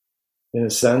 in a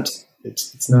sense.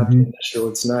 It's not the initial.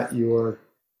 It's not your.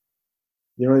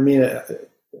 You know what I mean?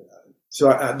 So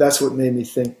that's what made me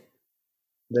think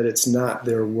that it's not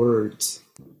their words.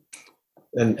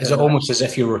 And is it almost as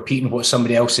if you're repeating what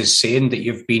somebody else is saying, that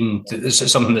this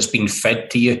is something that's been fed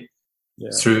to you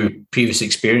through previous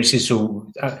experiences?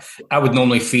 So I would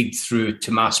normally feed through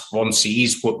to my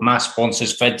sponsees what my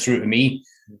sponsors fed through to me.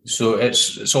 So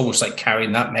it's almost like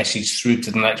carrying that message through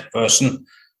to the next person.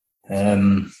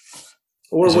 Or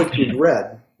what you've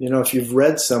read. You know, if you've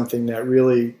read something that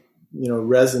really,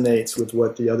 resonates with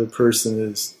what the other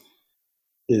person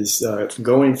is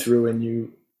going through, and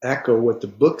you echo what the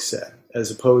book said, as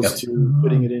opposed to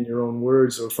putting it in your own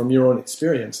words or from your own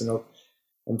experience. And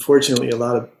unfortunately,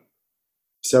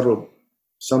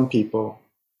 some people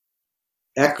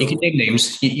echo. You can name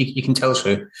names. You can tell us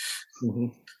who. Mm-hmm.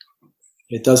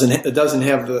 It doesn't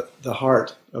have the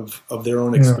heart of their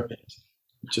own experience.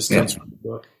 It just comes from the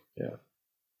book. Yeah.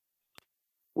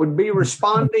 Would be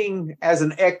responding as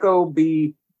an echo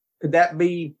could that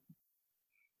be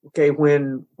okay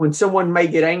when someone may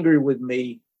get angry with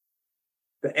me?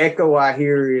 The echo I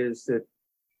hear is that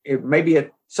it may be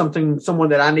someone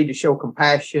that I need to show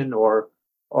compassion, or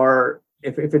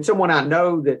if it's someone I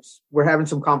know we're having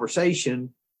some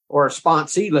conversation, or a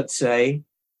sponsee, let's say,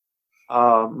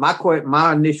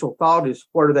 my initial thought is,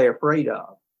 what are they afraid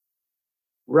of?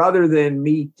 Rather than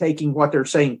me taking what they're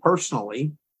saying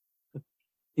personally,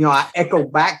 I echo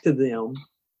back to them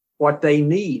what they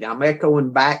need. I'm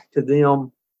echoing back to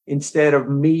them instead of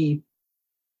me,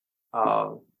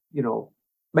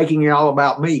 making it all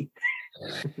about me.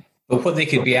 But what they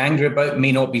could be angry about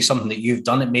may not be something that you've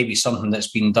done. It may be something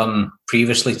that's been done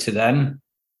previously to them.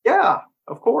 Yeah,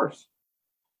 of course.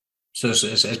 So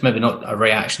it's maybe not a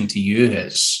reaction to you.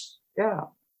 It's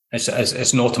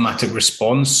an automatic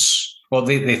response. Well,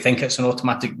 they think it's an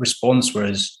automatic response,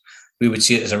 whereas we would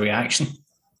see it as a reaction.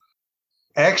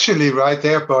 Actually, right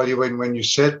there, buddy, when you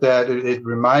said that, it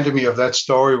reminded me of that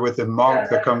story with the monk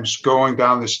that comes going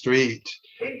down the street.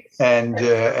 And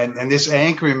this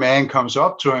angry man comes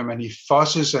up to him and he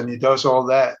fusses and he does all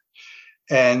that.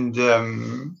 And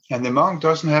the monk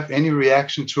doesn't have any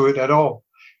reaction to it at all.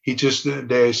 He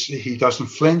doesn't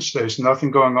flinch. There's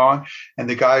nothing going on. And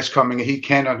the guy's coming, he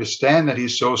can't understand that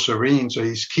he's so serene. So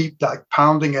he's keep like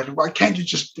pounding at him. Why can't you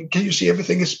you see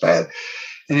everything is bad?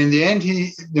 And in the end,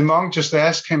 the monk just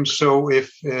asked him, so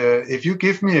if you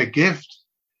give me a gift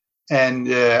and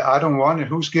I don't want it,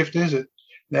 whose gift is it?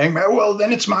 The angry man, well,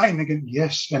 then it's mine again.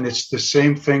 Yes. And it's the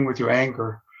same thing with your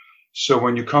anger. So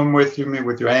when you come with me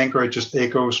with your anger, it just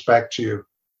echoes back to you.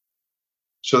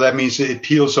 So that means it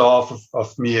peels off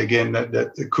of me again.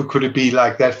 That could it be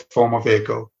like that form of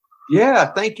echo?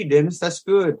 Yeah. Thank you, Dennis. That's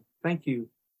good. Thank you.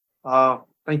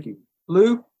 Thank you.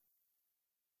 Lou?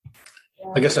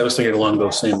 I guess I was thinking along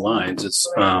those same lines. It's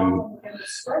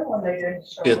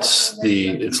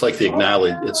like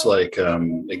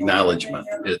acknowledgement.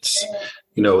 It's,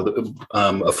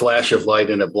 a flash of light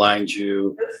and it blinds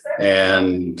you,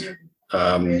 and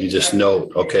you just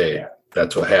know, okay,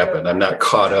 that's what happened. I'm not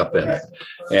caught up in it.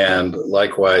 And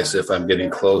likewise, if I'm getting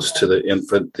close to the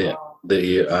infinite,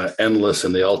 the endless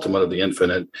and the ultimate of the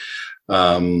infinite,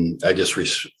 I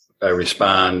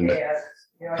respond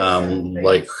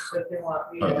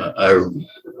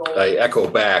I echo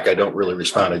back. I don't really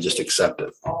respond. I just accept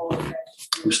it.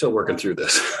 I'm still working through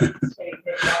this.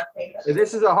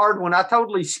 This is a hard one. I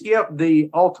totally skipped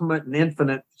the ultimate and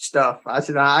infinite stuff. I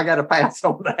said, I got to pass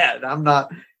on that.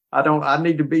 I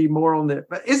need to be more on that.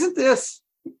 But isn't this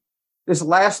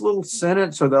last little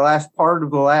sentence, or the last part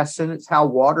of the last sentence, how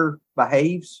water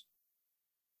behaves?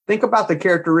 Think about the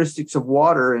characteristics of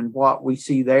water and what we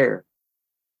see there.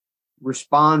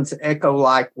 Responds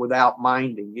echo-like without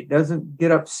minding. It doesn't get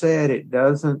upset. It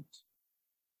doesn't.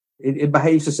 It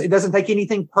behaves. It doesn't take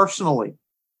anything personally.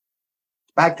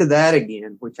 Back to that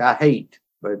again, which I hate,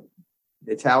 but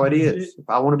it's how it is. If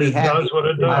I want to be happy, it does what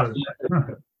it does.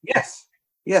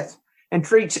 Yes, and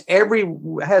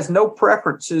has no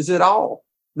preferences at all,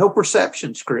 no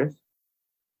perceptions, Chris.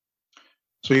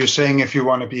 So you're saying if you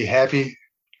want to be happy,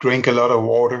 drink a lot of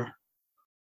water.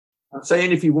 I'm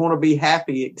saying if you want to be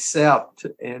happy, accept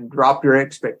and drop your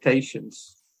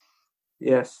expectations.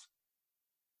 Yes.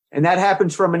 And that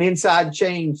happens from an inside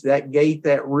change, that gate,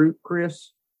 that root,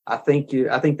 Chris. I think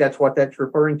that's what that's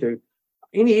referring to.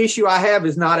 Any issue I have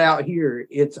is not out here.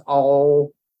 It's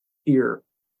all here.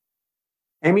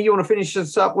 Amy, you want to finish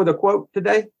this up with a quote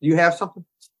today? Do you have something?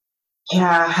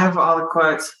 Yeah, I have all the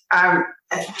quotes.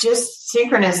 Just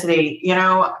synchronicity.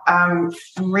 I'm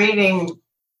reading.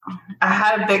 I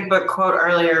had a big book quote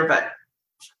earlier, but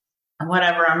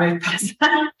whatever, I moved past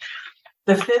that.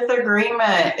 The fifth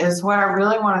agreement is what I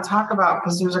really want to talk about,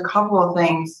 because there's a couple of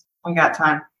things. We got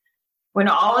time. When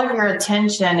all of your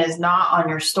attention is not on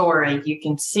your story, you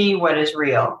can see what is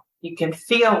real. You can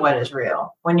feel what is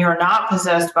real. When you're not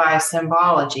possessed by a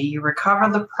symbology, you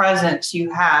recover the presence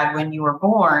you had when you were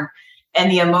born, and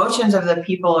the emotions of the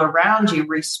people around you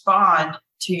respond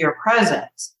to your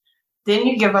presence. Then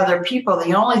you give other people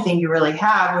the only thing you really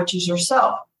have, which is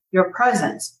yourself, your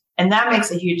presence. And that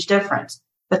makes a huge difference.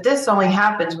 But this only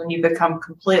happens when you become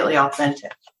completely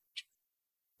authentic.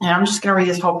 And I'm just going to read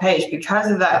this whole page because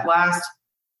of that last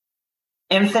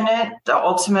infinite, the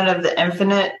ultimate of the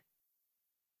infinite,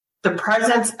 the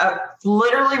presence of,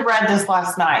 literally read this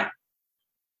last night.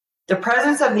 The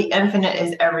presence of the infinite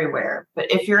is everywhere.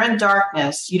 But if you're in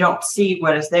darkness, you don't see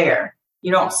what is there.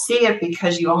 You don't see it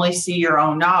because you only see your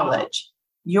own knowledge.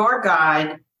 You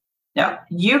guide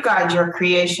your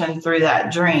creation through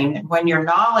that dream. And when your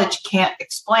knowledge can't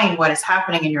explain what is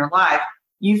happening in your life,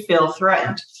 you feel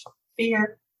threatened.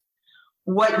 Fear.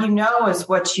 What you know is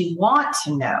what you want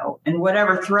to know, and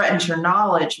whatever threatens your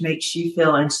knowledge makes you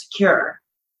feel insecure.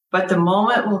 But the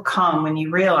moment will come when you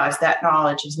realize that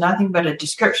knowledge is nothing but a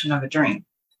description of a dream.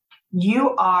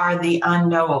 You are the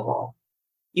unknowable.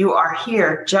 You are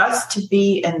here just to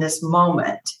be in this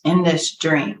moment, in this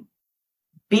dream.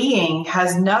 being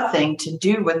has nothing to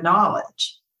do with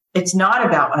knowledge. It's not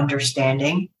about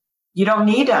understanding. You don't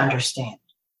need to understand.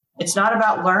 It's not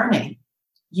about learning.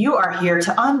 You are here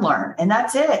to unlearn, and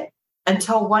that's it.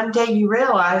 Until one day you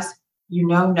realize you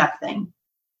know nothing.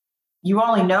 You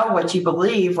only know what you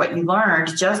believe, what you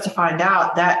learned, just to find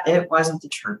out that it wasn't the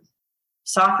truth.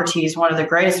 Socrates, one of the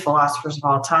greatest philosophers of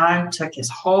all time, took his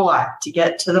whole life to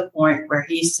get to the point where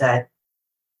he said,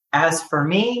 "As for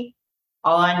me,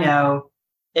 all I know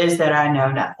is that I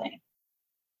know nothing."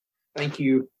 Thank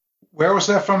you. Where was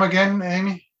that from again,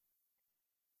 Amy?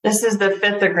 This is the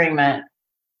fifth agreement.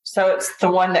 So it's the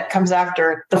one that comes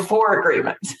after the four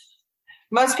agreements.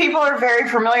 Most people are very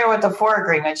familiar with the four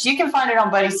agreements. You can find it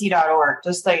on buddyc.org,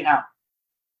 just so you know.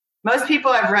 Most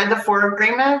people have read the four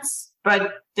agreements,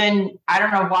 but then I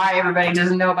don't know why everybody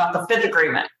doesn't know about the fifth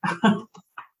agreement.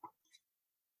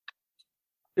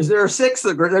 Is there a sixth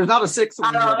agreement? There's not a sixth I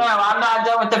agreement. don't know. I'm not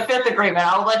done with the fifth agreement.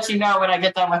 I'll let you know when I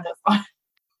get done with this one.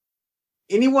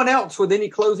 Anyone else with any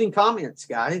closing comments,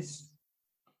 guys?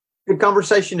 Good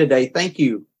conversation today. Thank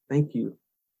you. Thank you.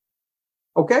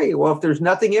 Okay, well, if there's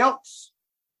nothing else,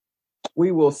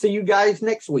 we will see you guys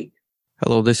next week.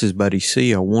 Hello, this is Buddy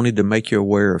C. I wanted to make you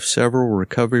aware of several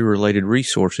recovery-related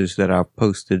resources that I've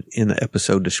posted in the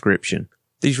episode description.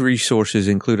 These resources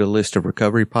include a list of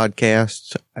recovery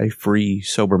podcasts, a free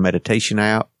sober meditation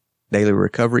app, daily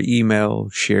recovery email,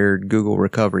 shared Google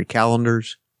recovery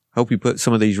calendars. Hope you put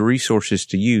some of these resources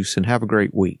to use and have a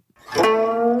great week.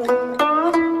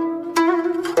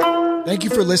 Thank you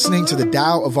for listening to the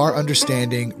Tao of Our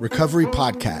Understanding Recovery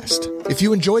Podcast. If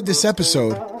you enjoyed this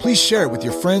episode, please share it with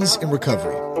your friends in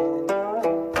recovery.